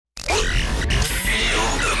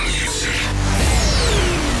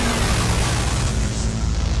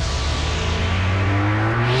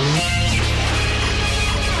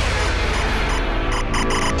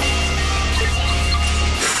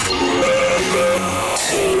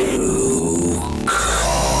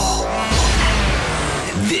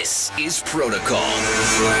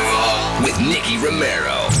Nicky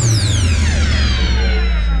Romero.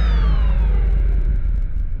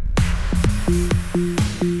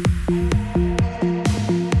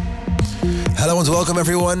 Hello and welcome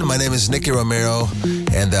everyone. My name is Nicky Romero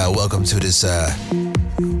and welcome to this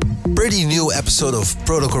pretty new episode of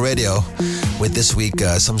Protocol Radio with this week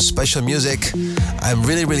some special music. I'm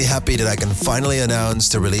really happy that I can finally announce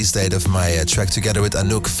the release date of my track together with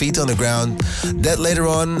Anouk, Feet on the Ground. That later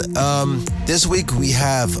on. This week we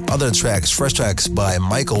have other tracks, fresh tracks by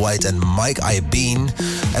Michael White and Mike Ibeene.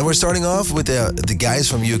 And we're starting off with the guys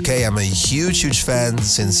from UK. I'm a huge fan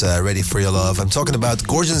since Ready For Your Love. I'm talking about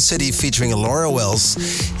Gorgon City featuring Laura Wells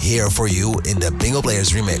here for you in the Bingo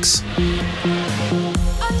Players remix.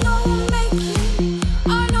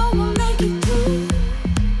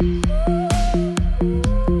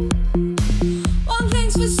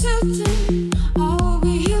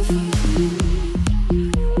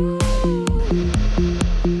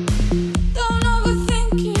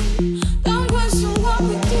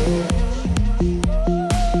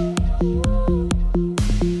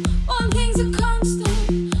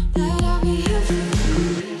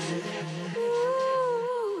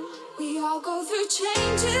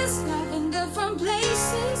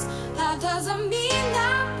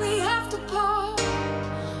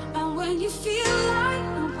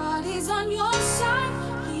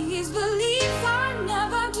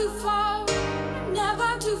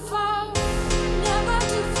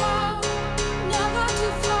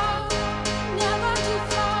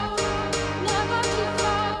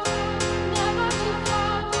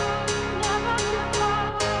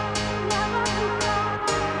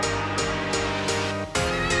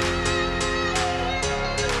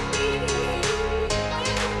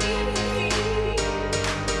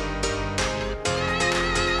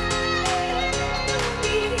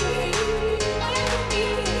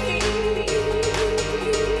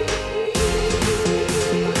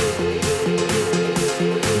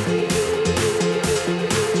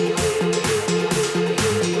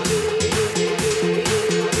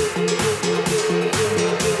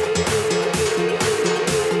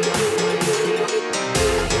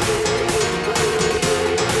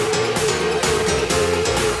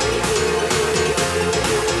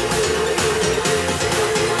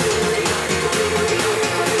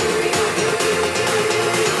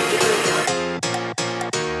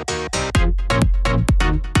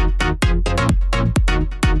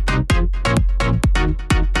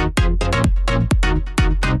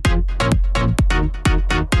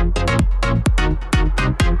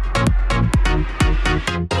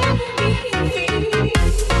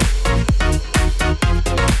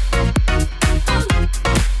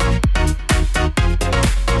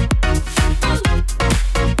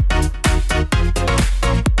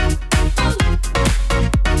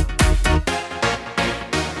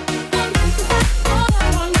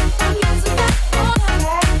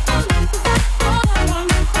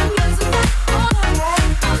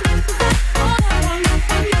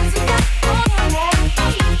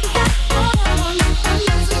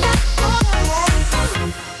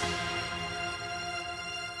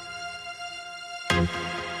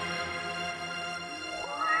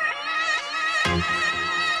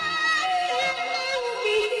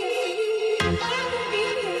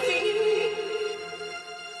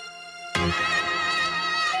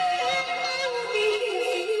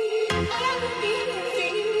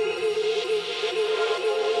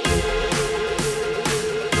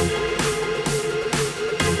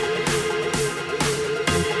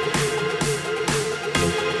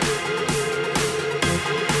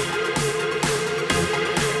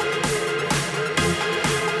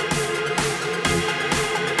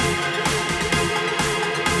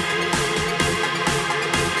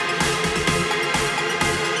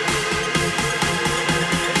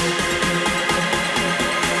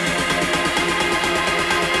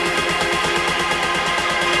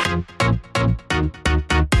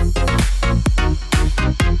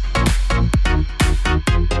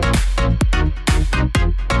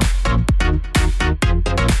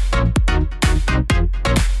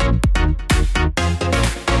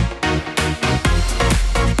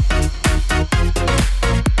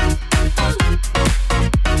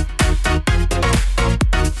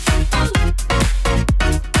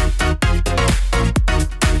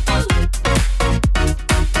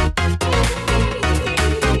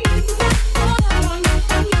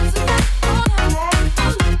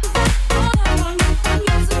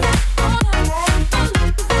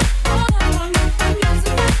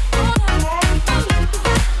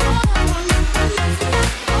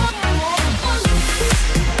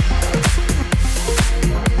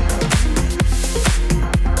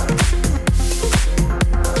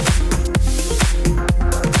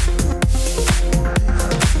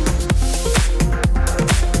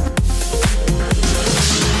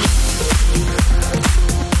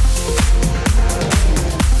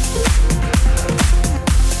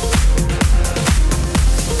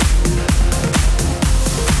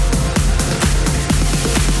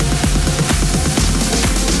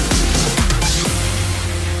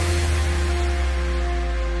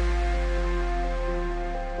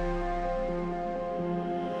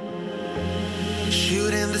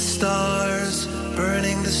 stars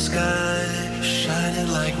burning the sky,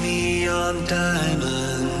 shining like neon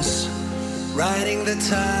diamonds. Riding the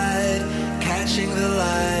tide, catching the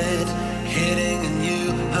light, hitting a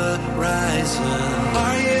new horizon.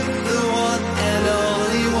 Are you the one and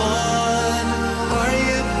only one? Are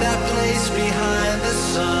you that place behind the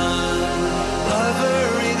sun?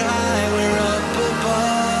 Hovering high, we're up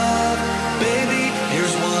above. Baby,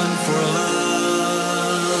 here's one for love.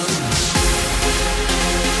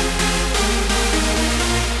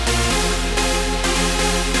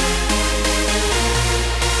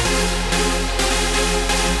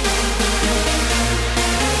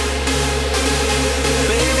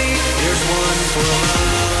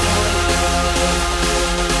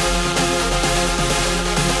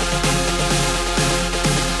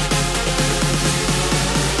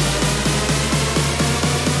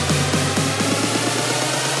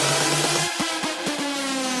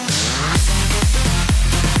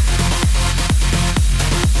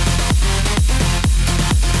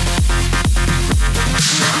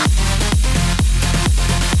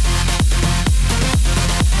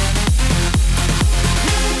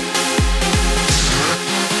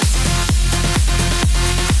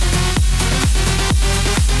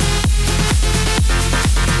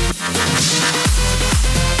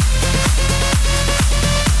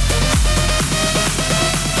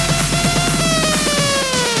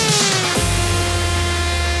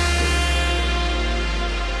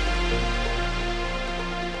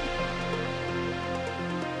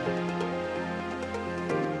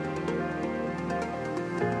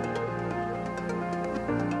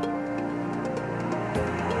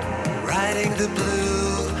 Riding the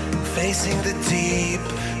blue, facing the deep,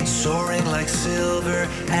 soaring like silver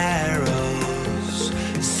arrows,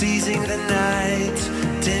 seizing the night,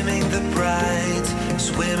 dimming the bright,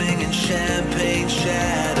 swimming in champagne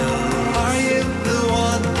shadows. Are you the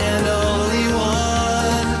one and only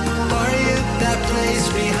one? Are you that place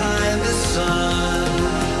behind the sun?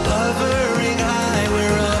 Hovering high,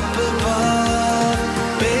 we're up above.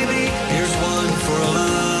 Baby, here's one for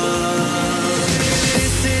love.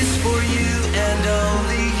 This is for you and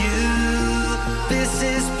only you. This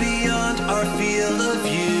is beyond our field of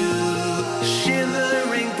view.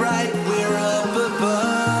 Shimmering bright, we're up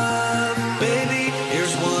above. Baby,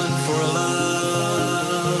 here's one for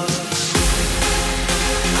love.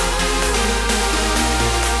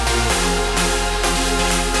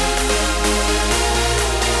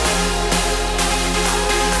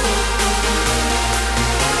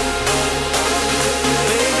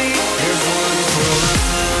 Baby, here's one for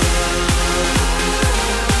love.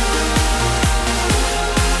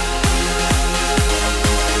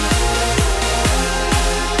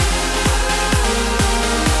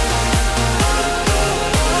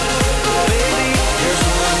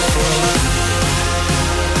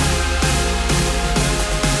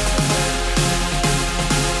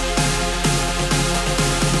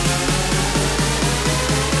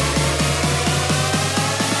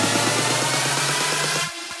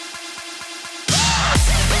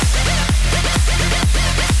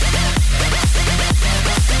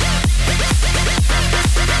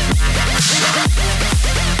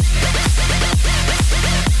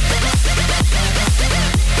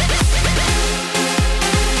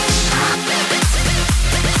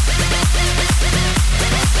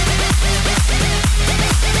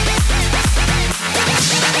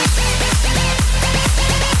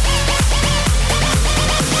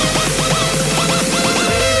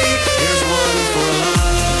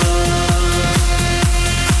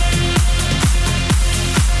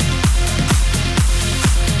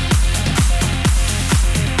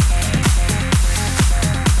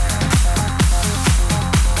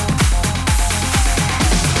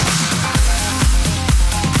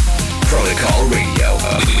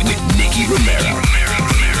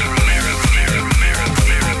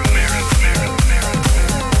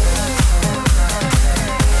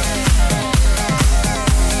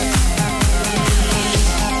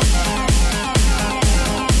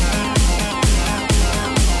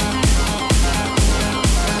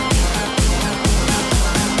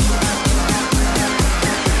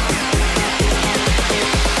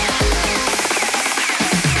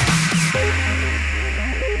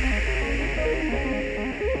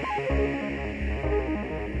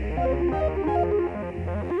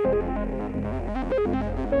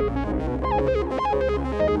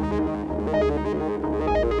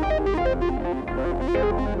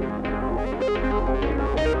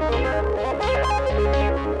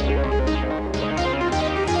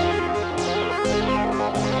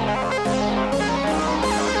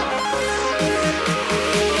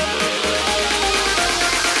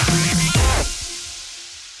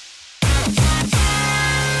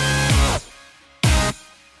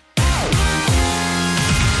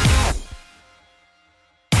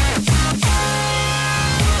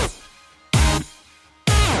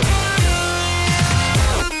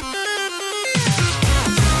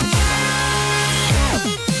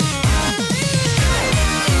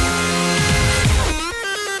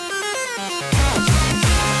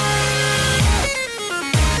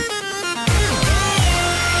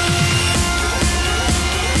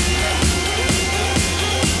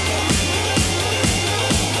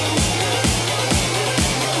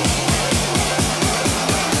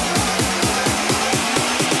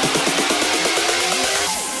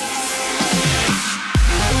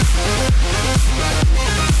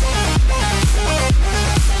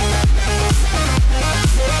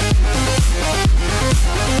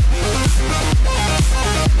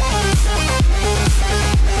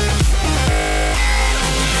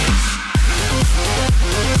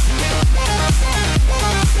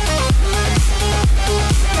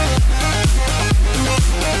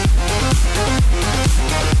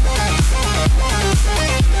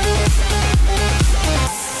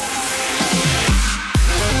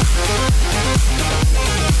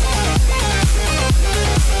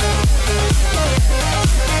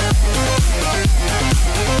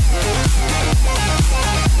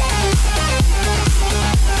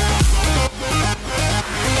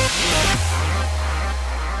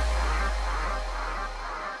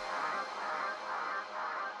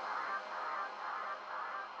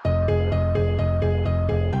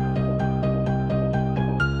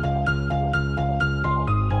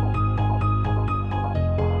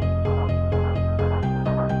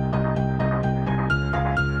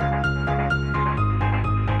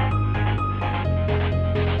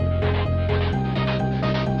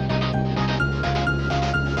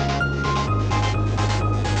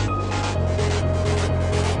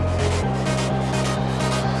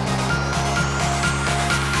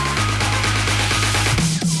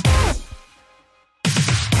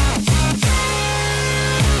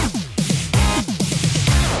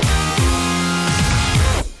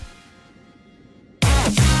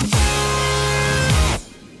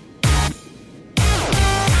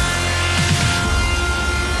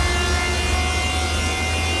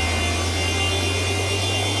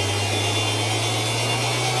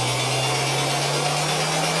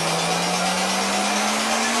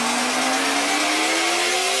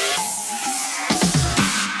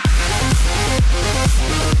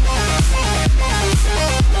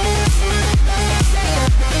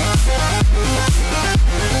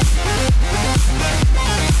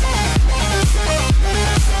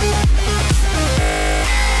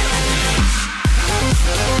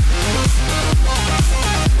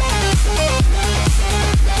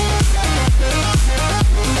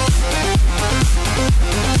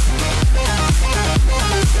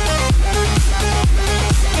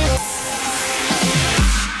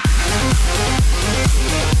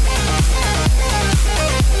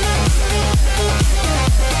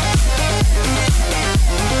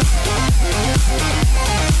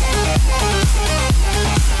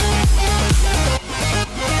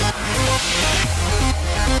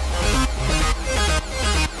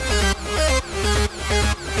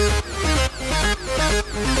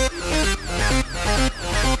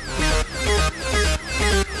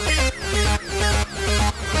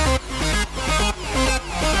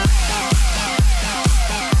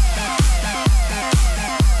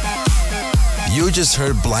 We just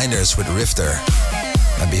heard Blinders with Rifter.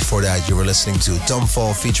 And before that, you were listening to Tom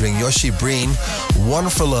Fall featuring Yoshi Breen, One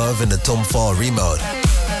for Love in the Tom Fall remode.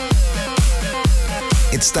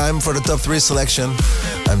 It's time for the top 3 selection.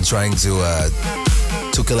 I'm trying to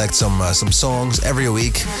collect some songs every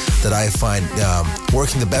week that I find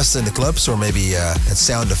working the best in the clubs, or maybe that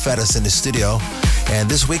sound the fattest in the studio. And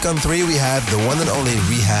this week on 3 we have the one and only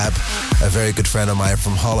Rehab, a very good friend of mine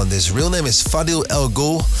from Holland. His real name is Fadil El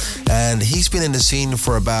Ghul, and he's been in the scene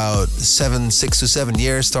for about 6 to 7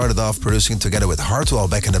 years. Started off producing together with Hartwell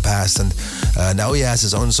back in the past, and now he has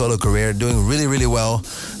his own solo career, doing really, really well.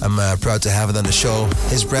 I'm proud to have it on the show.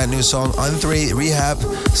 His brand new song on 3, Rehab,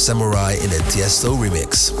 Samurai in a Tiesto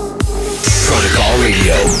remix. Protocol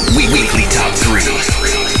Radio, weekly top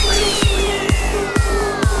 3.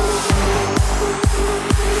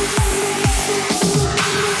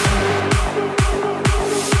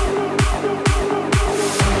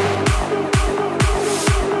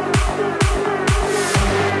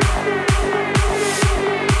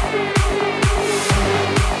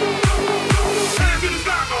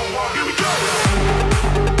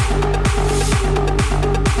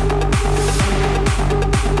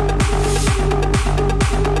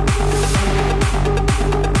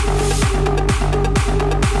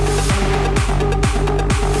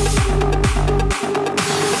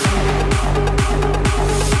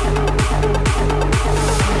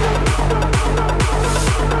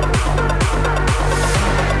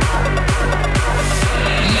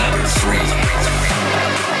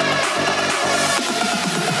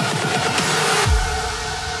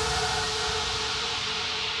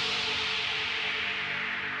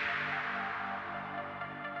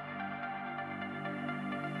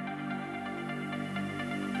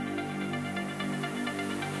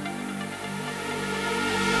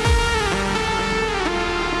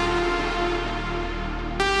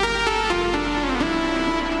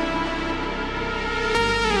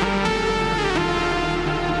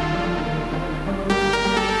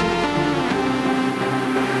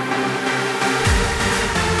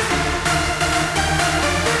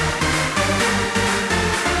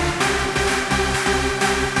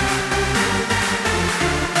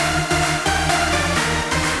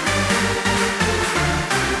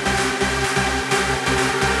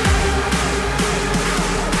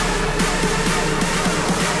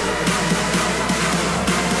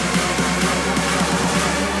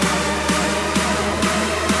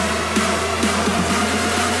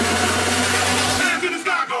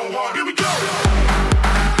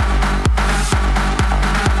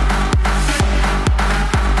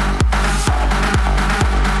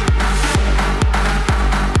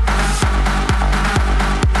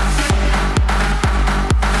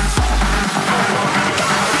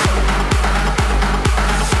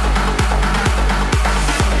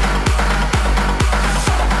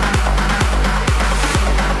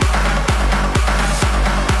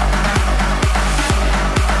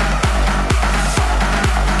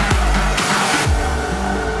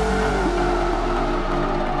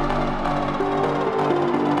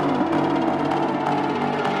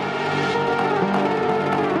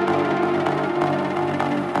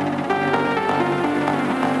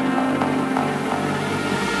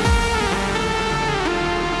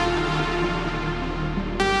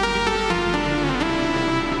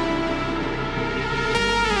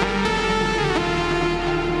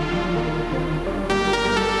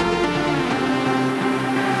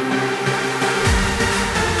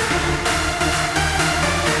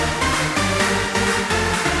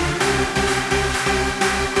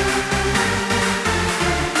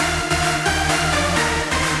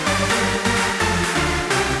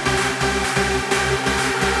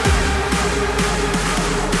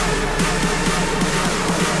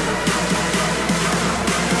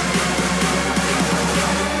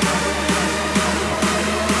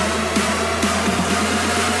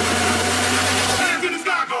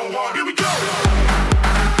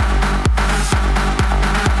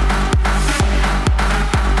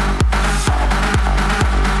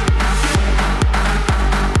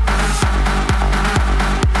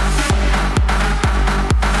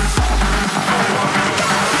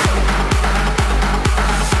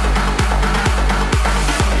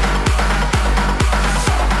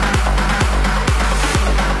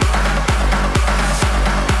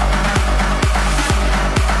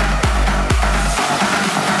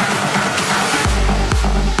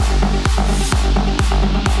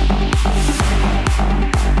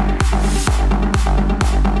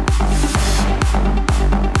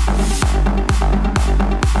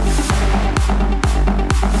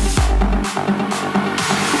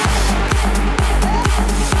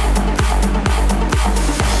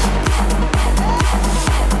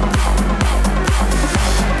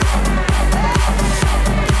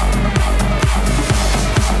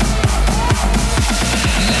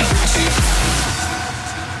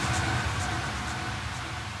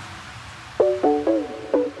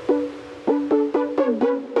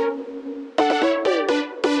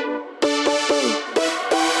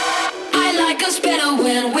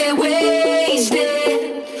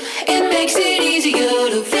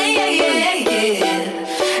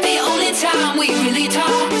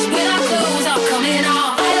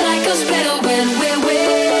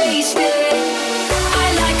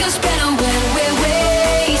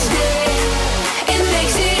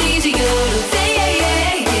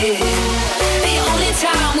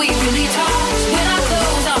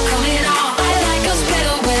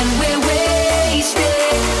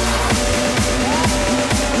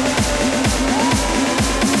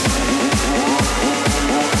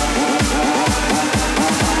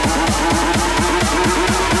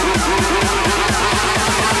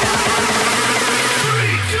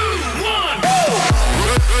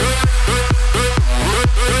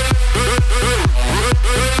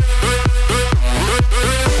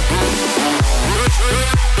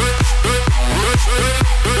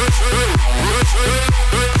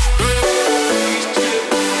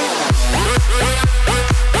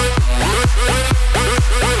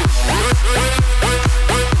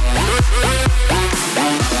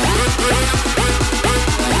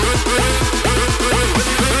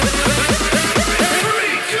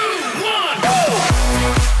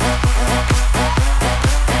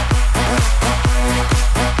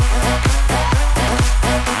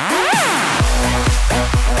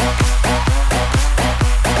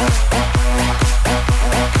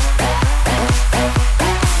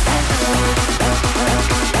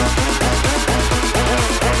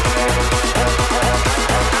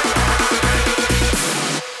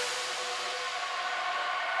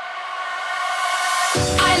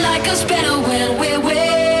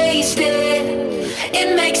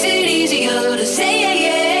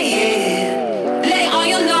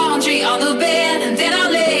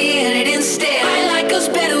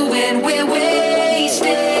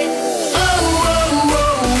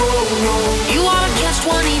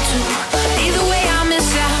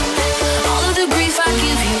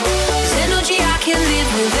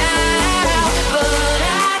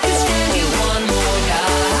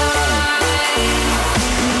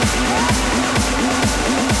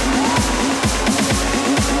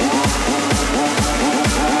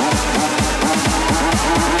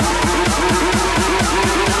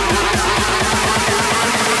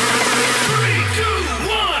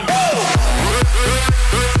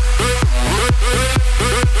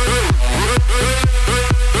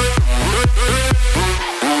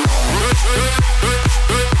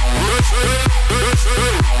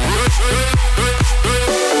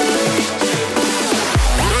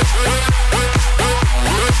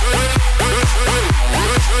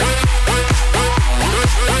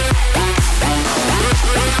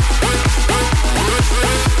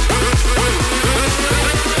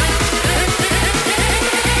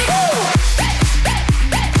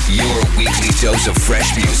 hours of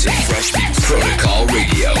fresh music. Protocol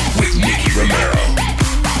Radio with Nicky Romero.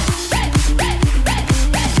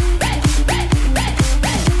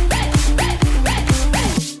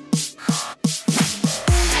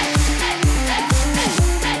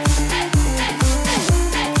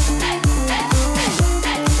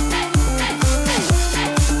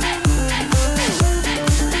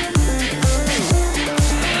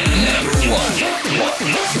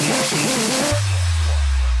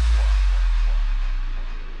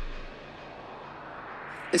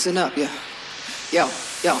 Listen up, yo.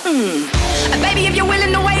 Baby, if you're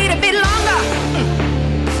willing to wait a bit longer,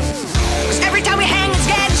 'cause every time we hang, it's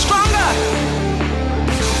getting stronger.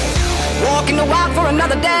 Walking the wild for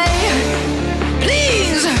another day.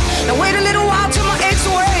 Please, now wait a little while till my ache's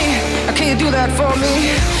away. Now, can you do that for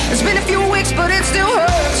me? It's been a few weeks, but it still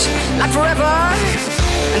hurts like forever.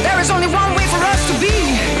 And there is only one way for us to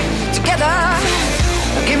be together.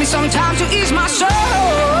 Now, give me some time to ease my soul.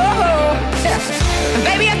 Yeah. And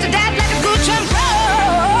baby, after that, let the good time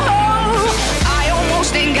flow. I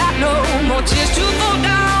almost ain't got no more tears to fall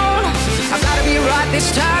down. I gotta be right this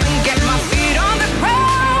time and get my feet on the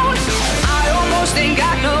ground. I almost ain't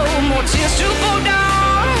got no more tears to fall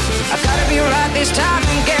down. I gotta be right this time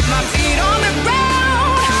and get my feet on the ground.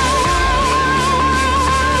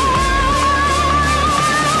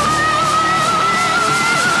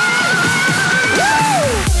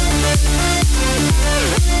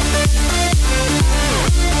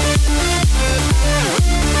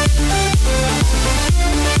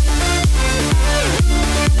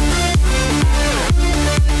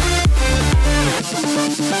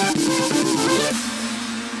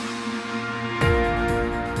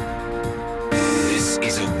 This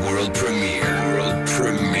is a world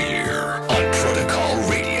premiere on Protocol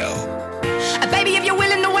Radio. Baby, if you're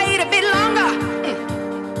willing to wait a bit longer,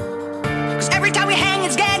 'cause every time we hang,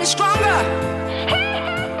 it's getting stronger.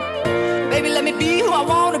 Baby, let me be who I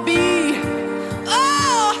wanna be.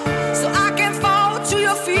 Oh, so I can fall to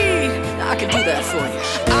your feet. I can do that for you.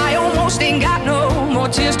 I almost ain't got no more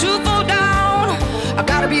tears to fall down. I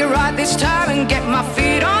gotta be right this time and get my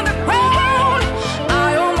feet on the ground.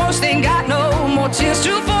 I almost ain't got no more tears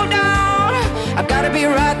to fall down. I gotta be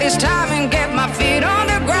right this time and get my feet on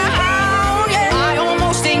the ground. Yeah. I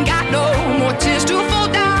almost ain't got no more tears to fall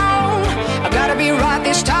down. I gotta be right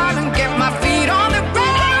this time and get my feet on the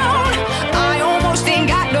ground. I almost ain't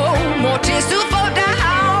got no more tears to fall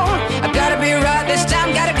down. I gotta be right this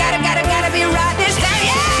time. Gotta be right this time.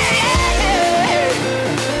 Yeah, yeah, yeah.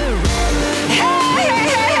 Hey, hey,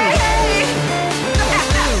 hey, hey.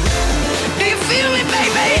 Do you feel me,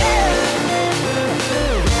 baby?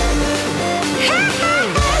 Hey, hey,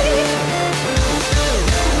 hey.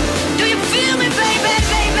 Do you feel me, baby,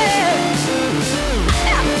 baby?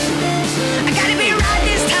 I gotta be right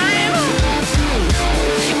this time.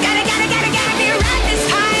 Gotta be right this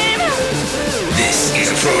time. This is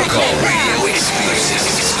a Protocol Radio exclusive.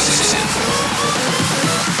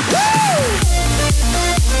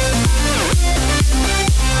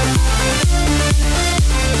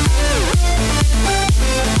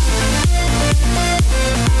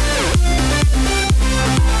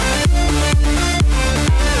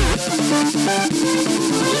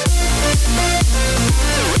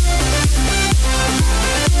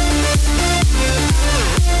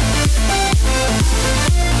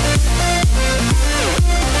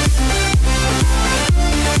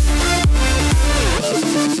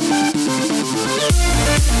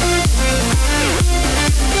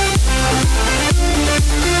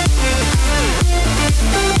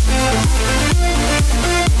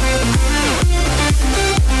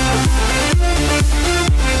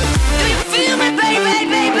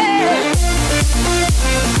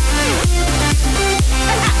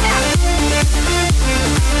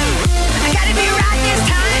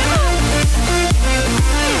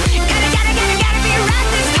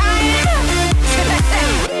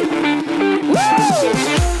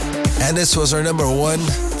 This was our number one.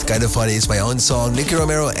 It's kind of funny. It's my own song, Nicky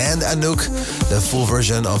Romero and Anouk, the full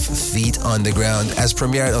version of Feet on the Ground, as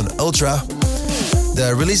premiered on Ultra.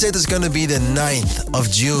 The release date is going to be the 9th of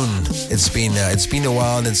June. It's been a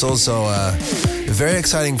while, and it's also very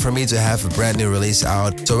exciting for me to have a brand new release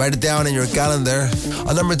out. So write it down in your calendar.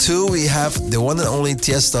 On number 2, we have the one and only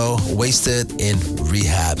Tiesto, Wasted in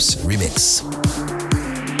Rehab's remix.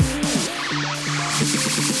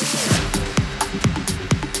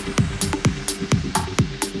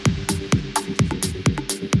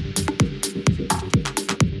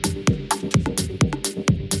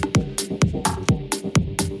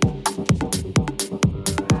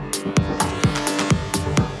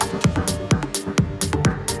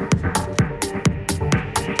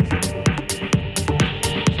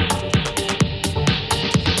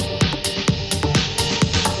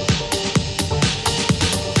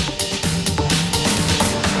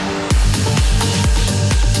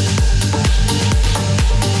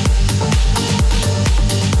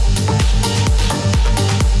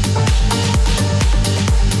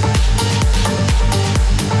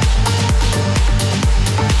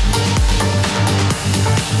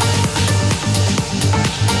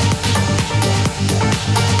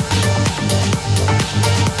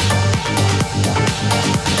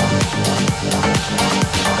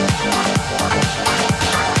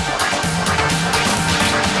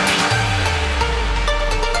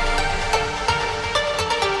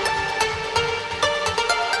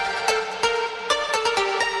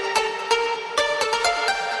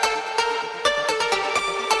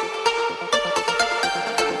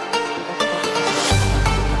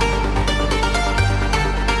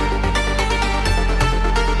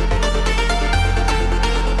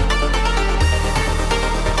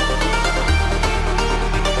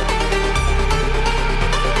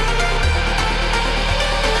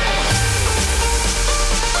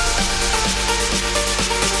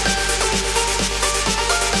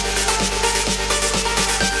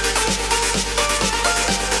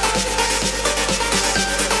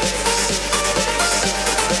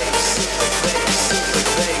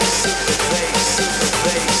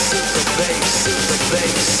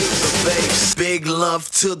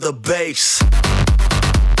 love to the bass.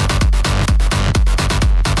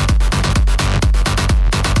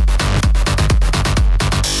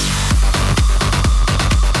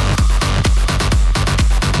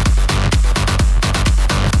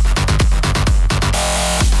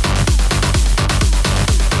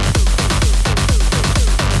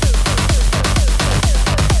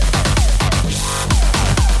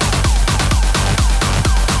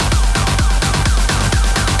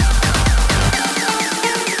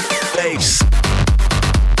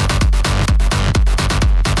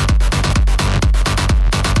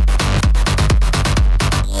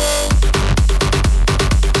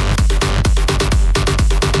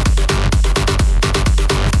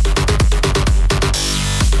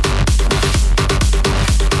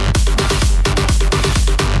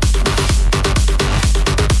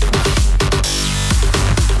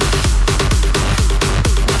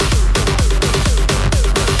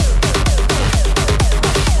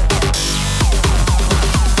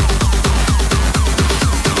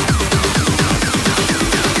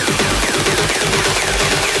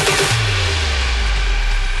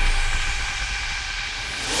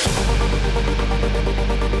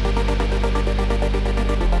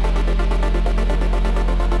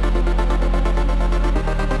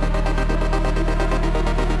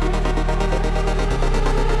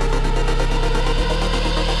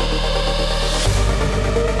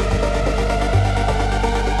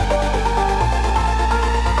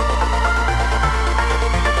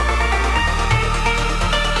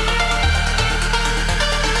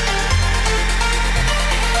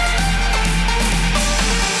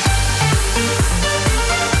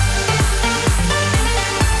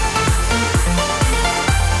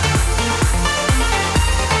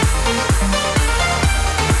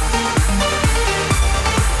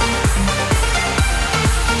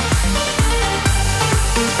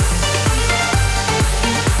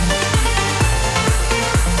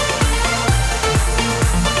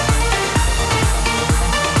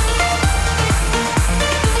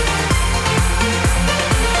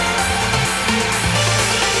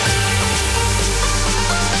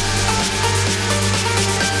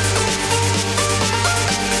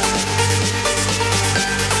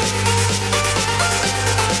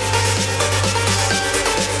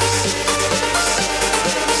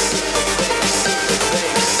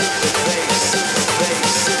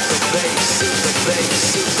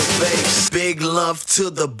 Big love to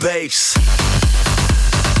the bass.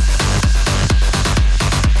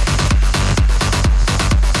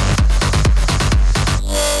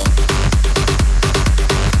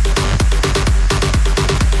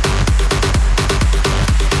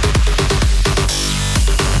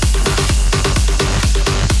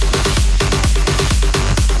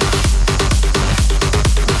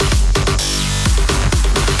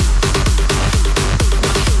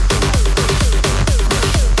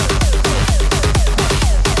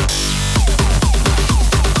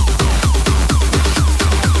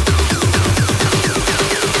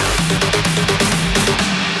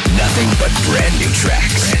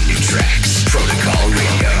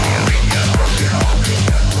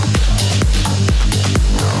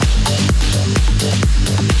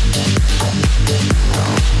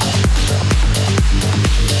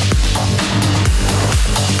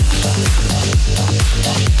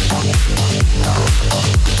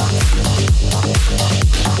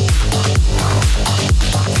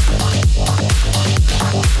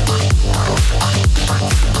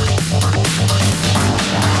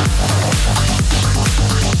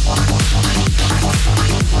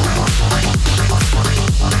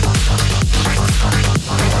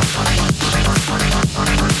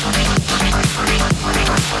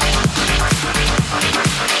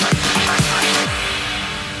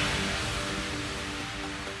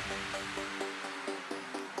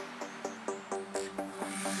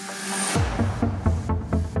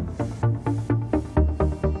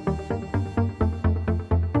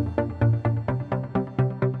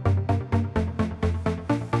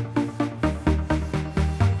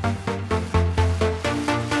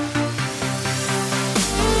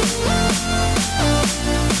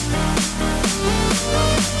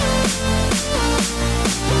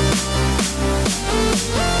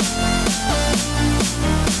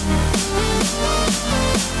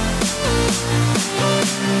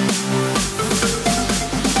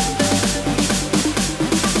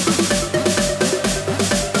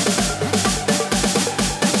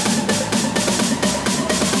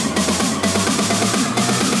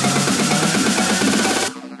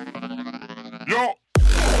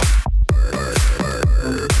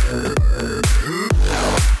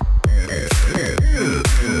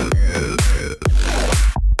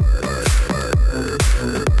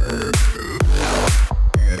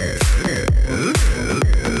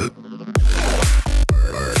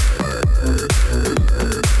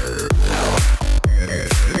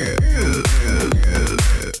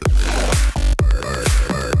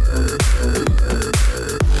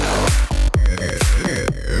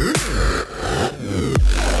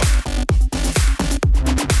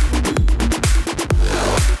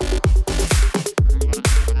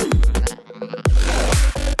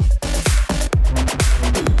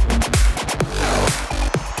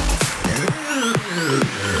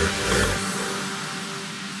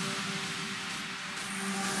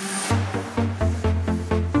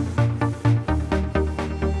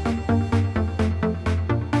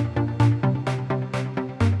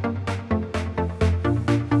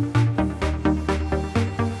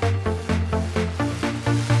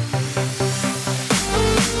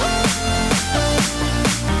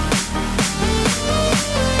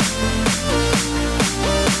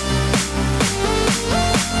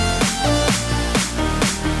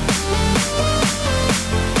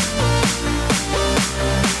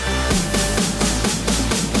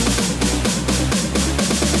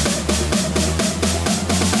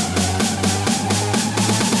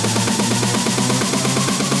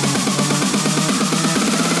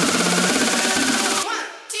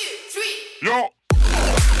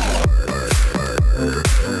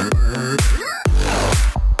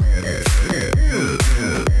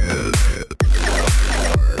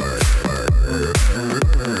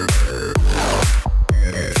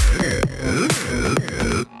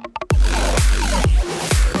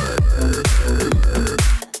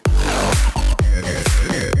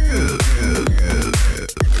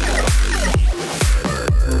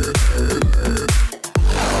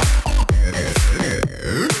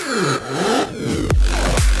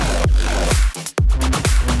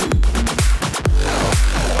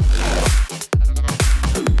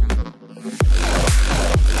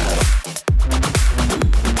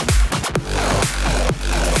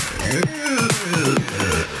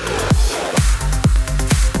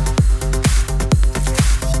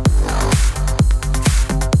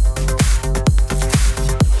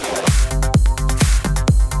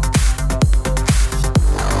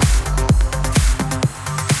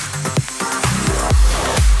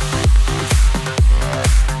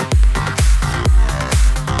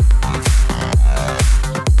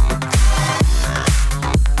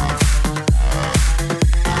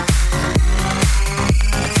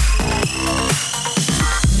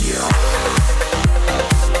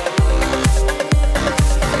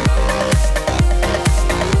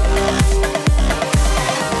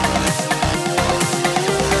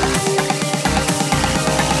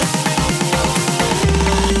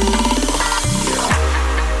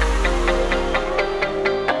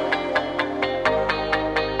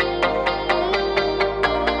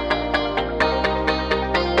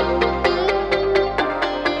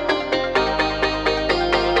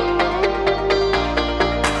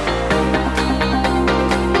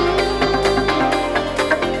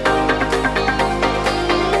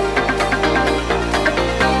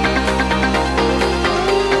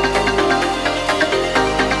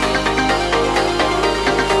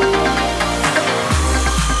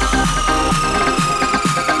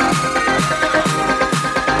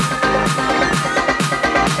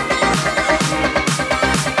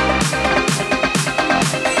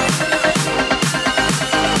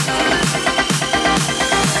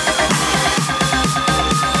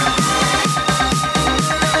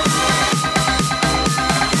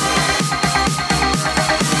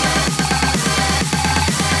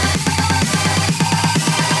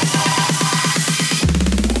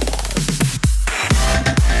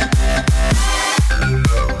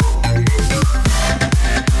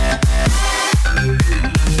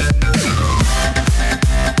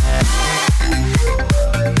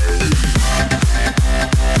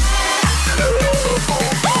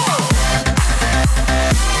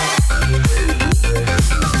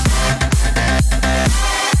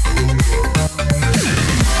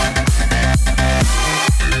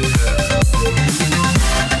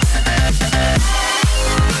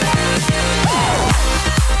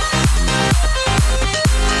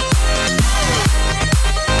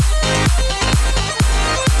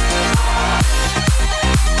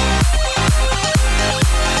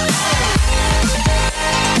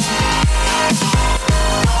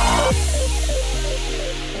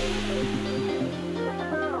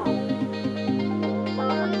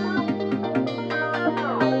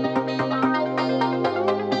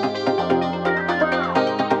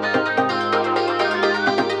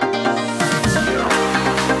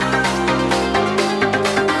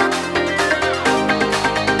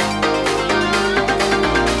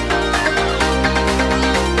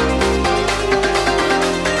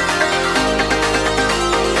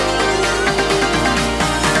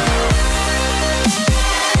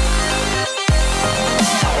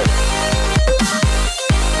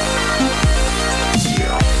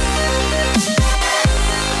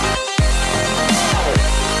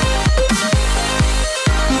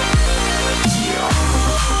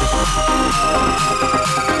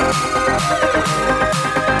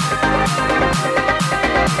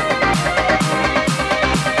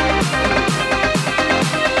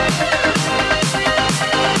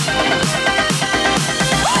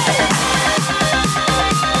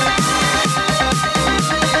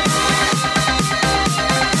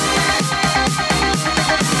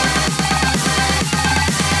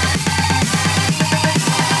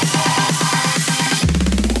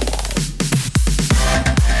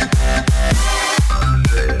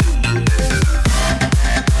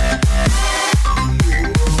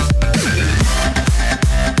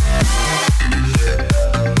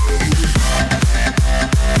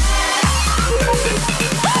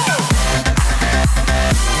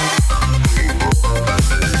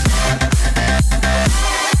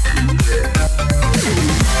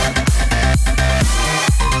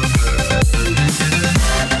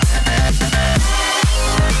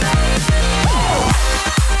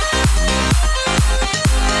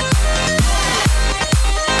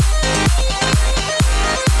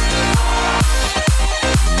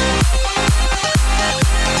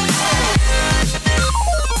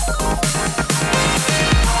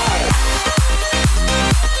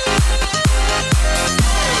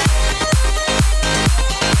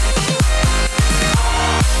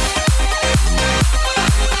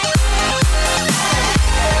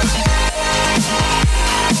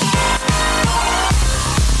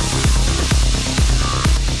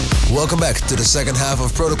 back to the second half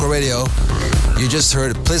of Protocol Radio. You just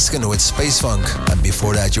heard Plisken with Space Funk, and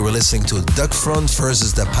before that you were listening to Duck Front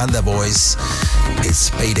versus the Panda Boys.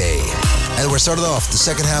 It's Payday. And we're started off the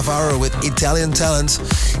second half hour with Italian talent.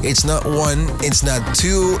 It's not one, it's not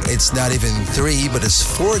two, it's not even three, but it's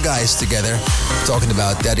four guys together talking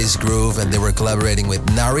about Daddy's Groove, and they were collaborating with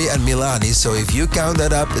Nari and Milani. So if you count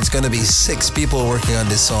that up, it's gonna be 6 people working on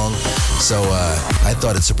this song. So I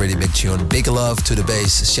thought it's a pretty big tune. Big love to the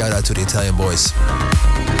bass. Shout out to the Italian boys.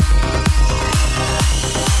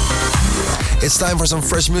 It's time for some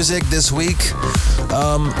fresh music this week.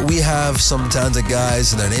 We have some talented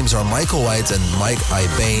guys, and their names are Michael White and Mike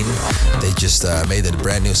Ibane. They just made a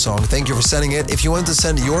brand new song. Thank you for sending it. If you want to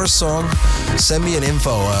send your song, send me an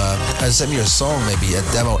info. Send me your song maybe at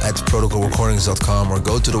demo@protocolrecordings.com, or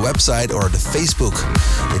go to the website or the Facebook.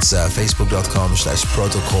 It's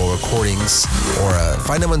facebook.com/protocolrecordings, or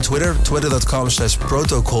find them on Twitter,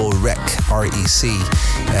 twitter.com/protocolrec, REC.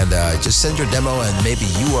 And just send your demo, and maybe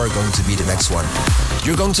you are going to be the next one.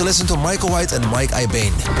 You're going to listen to Michael White and Mike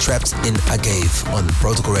Ibane, Trapped in a Cave on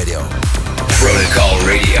Protocol Radio. Protocol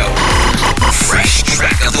Radio. Fresh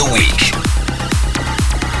track of the week.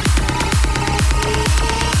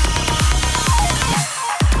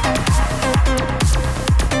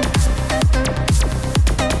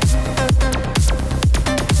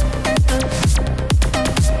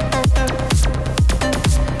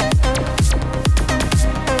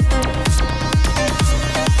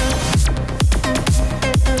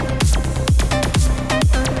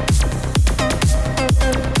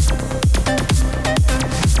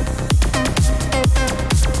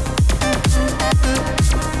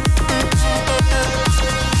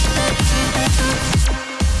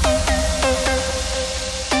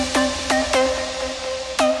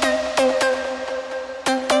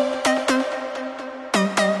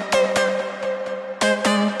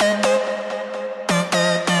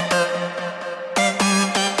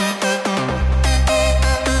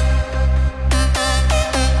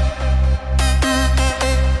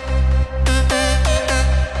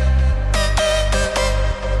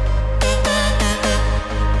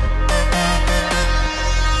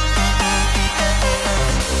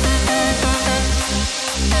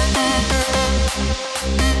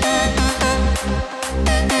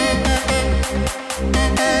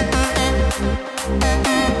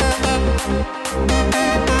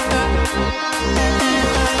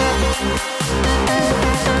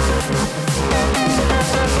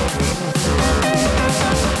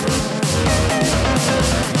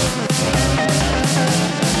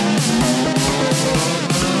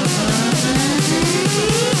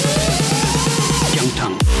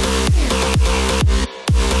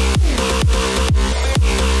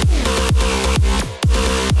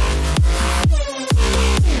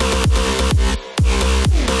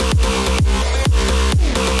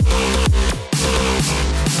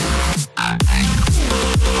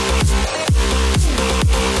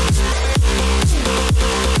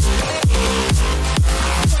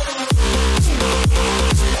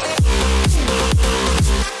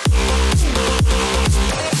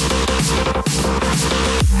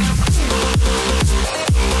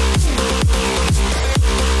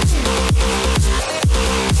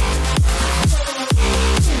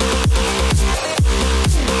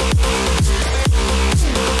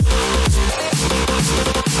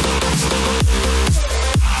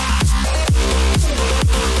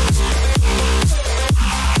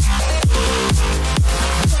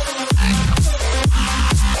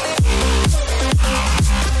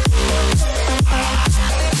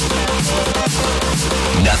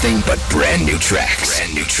 Nothing but brand new tracks.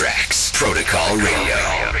 Brand new tracks. Protocol Radio.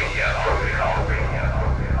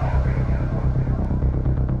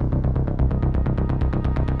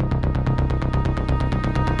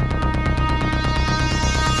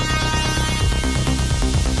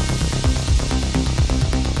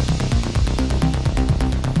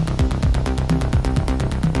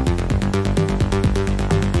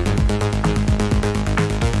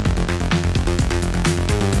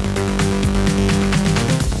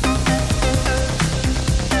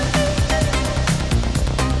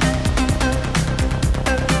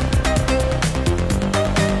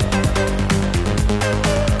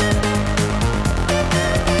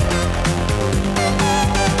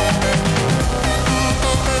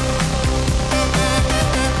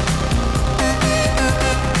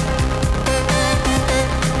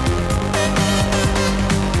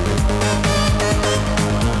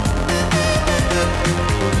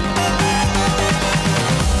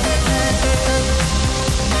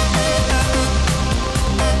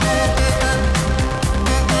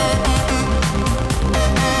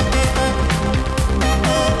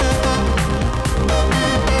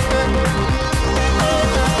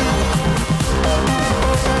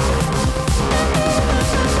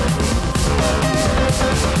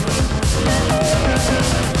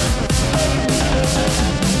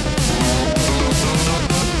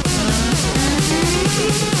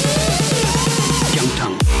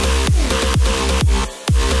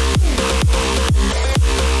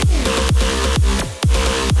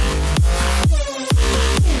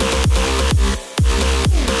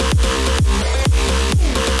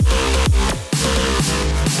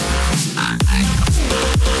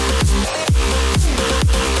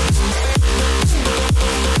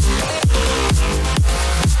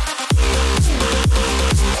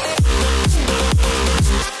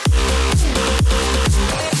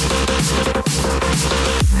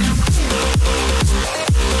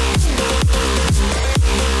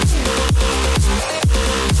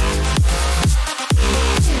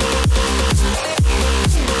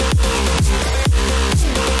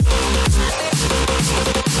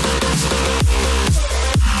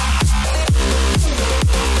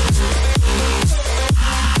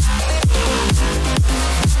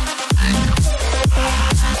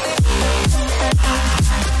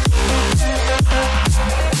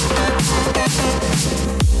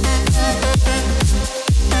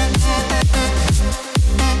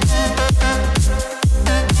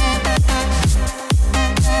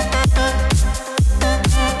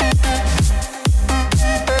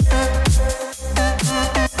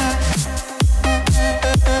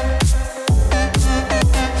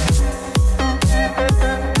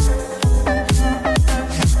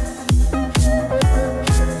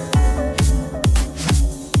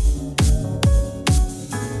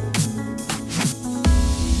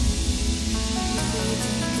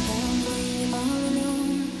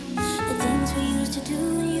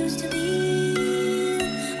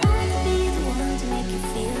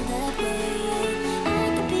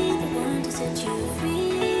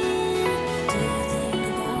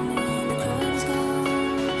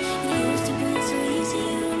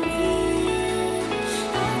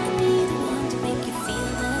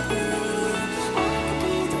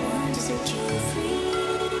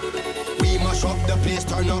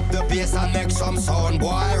 turn up the bass and make some sound,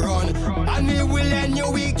 boy, run. And we will end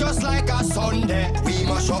your week just like a Sunday. We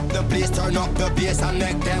mash up the place, turn up the bass and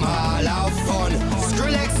make them all have fun.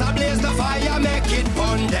 Skrillex ablaze the fire, make it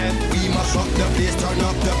fun them. We mash up the place, turn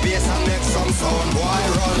up the bass and make some sound, boy,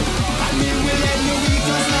 run. And we will end your week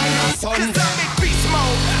just like a Sunday. Cause I'm in beast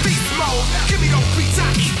mode, give me those beats,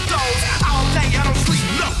 I eat those. All day I don't sleep,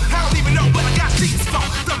 no, I don't even know what I got sheets for.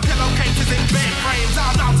 Them pillowcases and bed frames,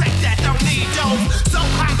 I'll take that, don't need those. So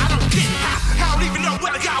high, I don't get high, I don't even know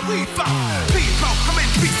what I got weed for. People, I'm in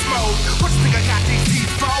beast mode, what you think I got these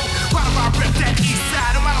teeth for? Why do I rep that east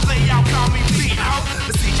side, and why don't they all call me B.O.?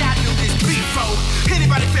 But see, I knew this before,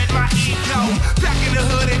 anybody fed my ego. Back in the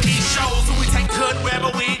hood and eat shows, so we take the hood wherever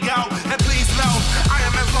we go. And please know, I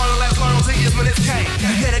am as loyal to you as when it's came.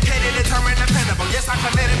 Dedicated, determined, dependable, yes, I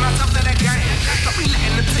committed myself to that game. Don't be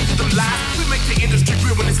letting them tell you them lies, we make the industry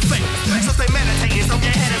real when it's fake. So stay meditating, so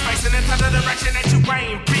your head is facing into the direction that you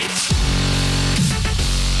aim, bitch.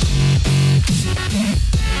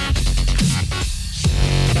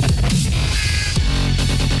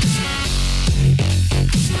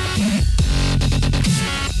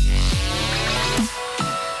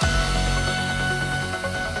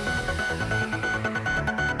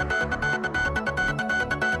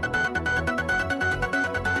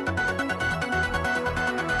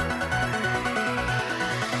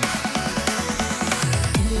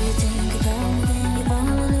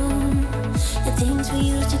 Things we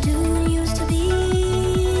used to do and used to be.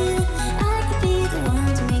 I could be the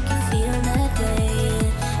one to make you feel that way.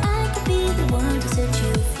 I could be the one to set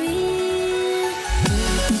you free.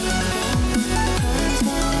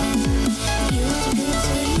 It used to be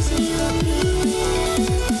so easy on me.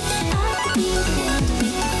 I could be the one to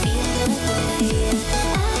make you feel that way. I could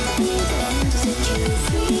be the one to set you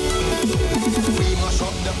free. We mash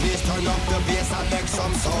up the place, turn up the bass and make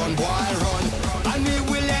some sound, boy, run. And we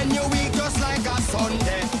will end your week just like a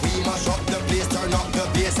Sunday. We mash up the place, turn up the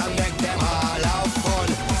bass and make them all have fun.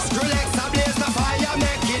 Skrillex ablaze the fire,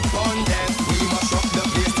 make it fun them. We mash up the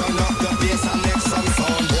place, turn up the bass and make some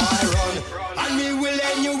sound, boy, run. And we will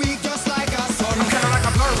end your week just like a Sunday. I'm kinda like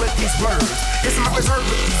a blur with these words. It's my reserve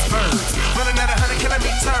with these birds. Running at 100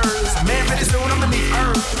 kilometers. Man, pretty soon I'm gonna need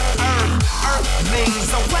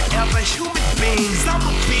Earthlings, so whatever, human beings. I'm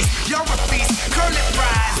a beast, you're a beast. Curly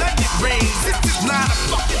fries, onion rings. This is not a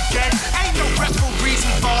fucking game. Ain't no referees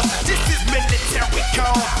involved. This is military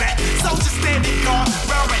combat. Soldiers standing guard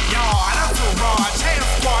round my yard. I'm so large, hand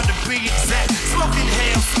squad to be exact. Smoking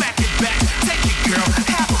hell, smack it back. Take it, girl,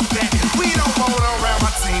 have her back. We don't want her around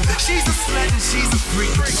my team. She's a slut and she's a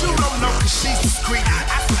freak. You don't know cause she's discreet.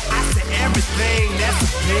 I said everything, that's a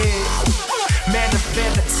big. Man, the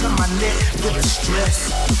feather to my neck with the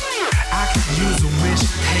stress. I could use a wish,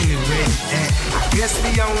 hey, ready that. I guess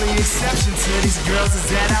the only exception to these girls is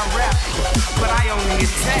that I rap, but I only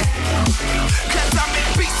attack. Cause I'm in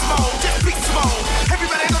beast mode, just beast mode.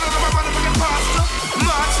 Everybody gonna know my motherfucking monster.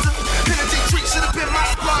 Energy Treat should have been my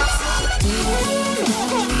sponsor.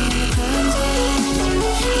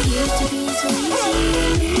 It used to be so easy. I could be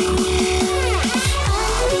the one to make you feel that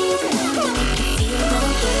way. I could be the one to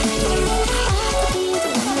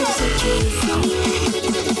set you free.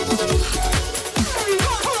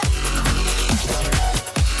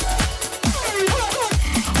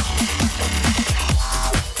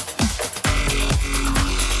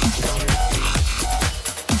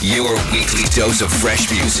 Your weekly dose of fresh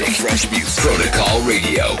music. Protocol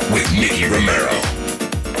Radio with Nicky Romero.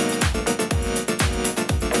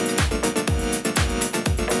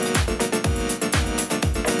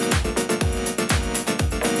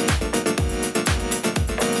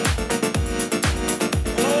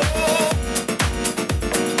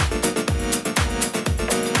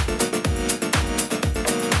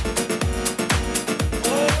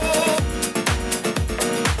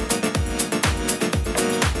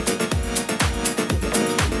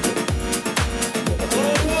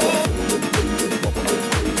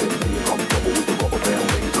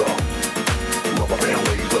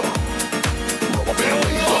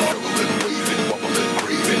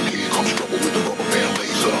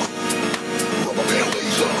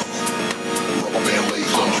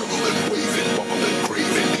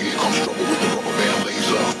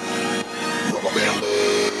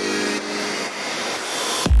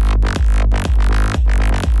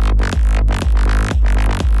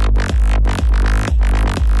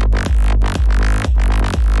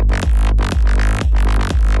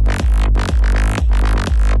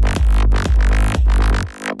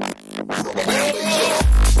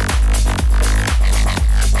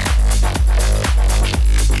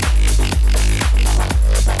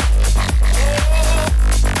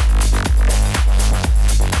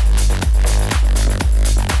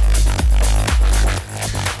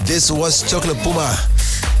 This was Chocolate Puma.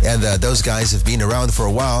 And those guys have been around for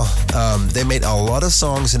a while. They made a lot of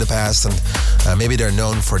songs in the past, and maybe they're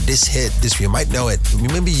known for this hit. You might know it.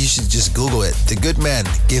 Maybe you should just Google it. The Good Man,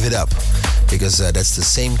 Give It Up, because that's the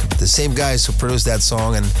same guys who produced that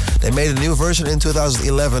song, and they made a new version in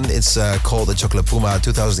 2011. It's called the Chocolate Puma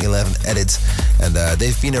 2011 edit, and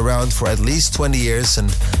they've been around for at least 20 years,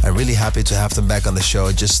 and I'm really happy to have them back on the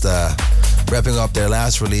show. Just wrapping up their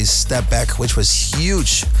last release, Step Back, which was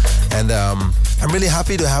huge, and I'm really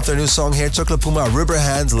happy to have their new song here, Chocolate Puma, Rubber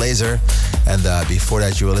Hand Laser, and before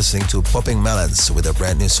that you were listening to Popping Melons with a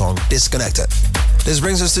brand new song, Disconnected. This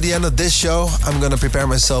brings us to the end of this show. I'm gonna prepare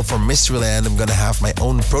myself for Mysteryland. I'm gonna have my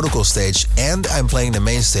own protocol stage, and I'm playing the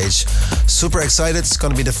main stage. Super excited. It's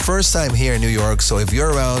gonna be the first time here in New York, so if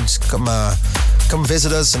you're around, come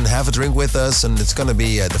visit us and have a drink with us. And it's gonna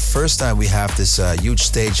be the first time we have this huge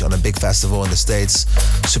stage on a big festival in the States.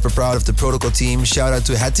 Super proud of the protocol team. Shout out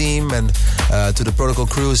to Hatim and to the protocol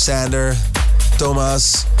crew, Sander,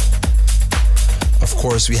 Thomas. Of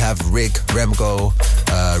course, we have Rick, Remco,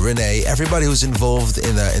 Renee, everybody who's involved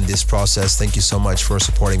in this process. Thank you so much for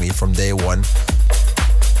supporting me from day one.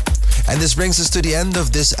 And this brings us to the end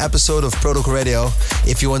of this episode of Protocol Radio.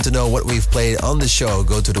 If you want to know what we've played on the show,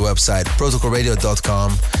 go to the website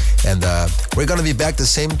protocolradio.com. And we're going to be back the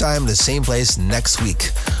same time, the same place next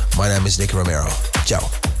week. My name is Nicky Romero. Ciao.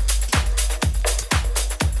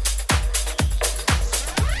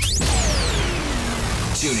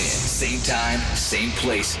 Tune in, same time, same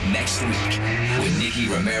place next week when Nicky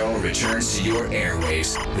Romero returns to your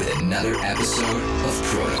airwaves with another episode of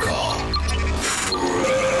Protocol.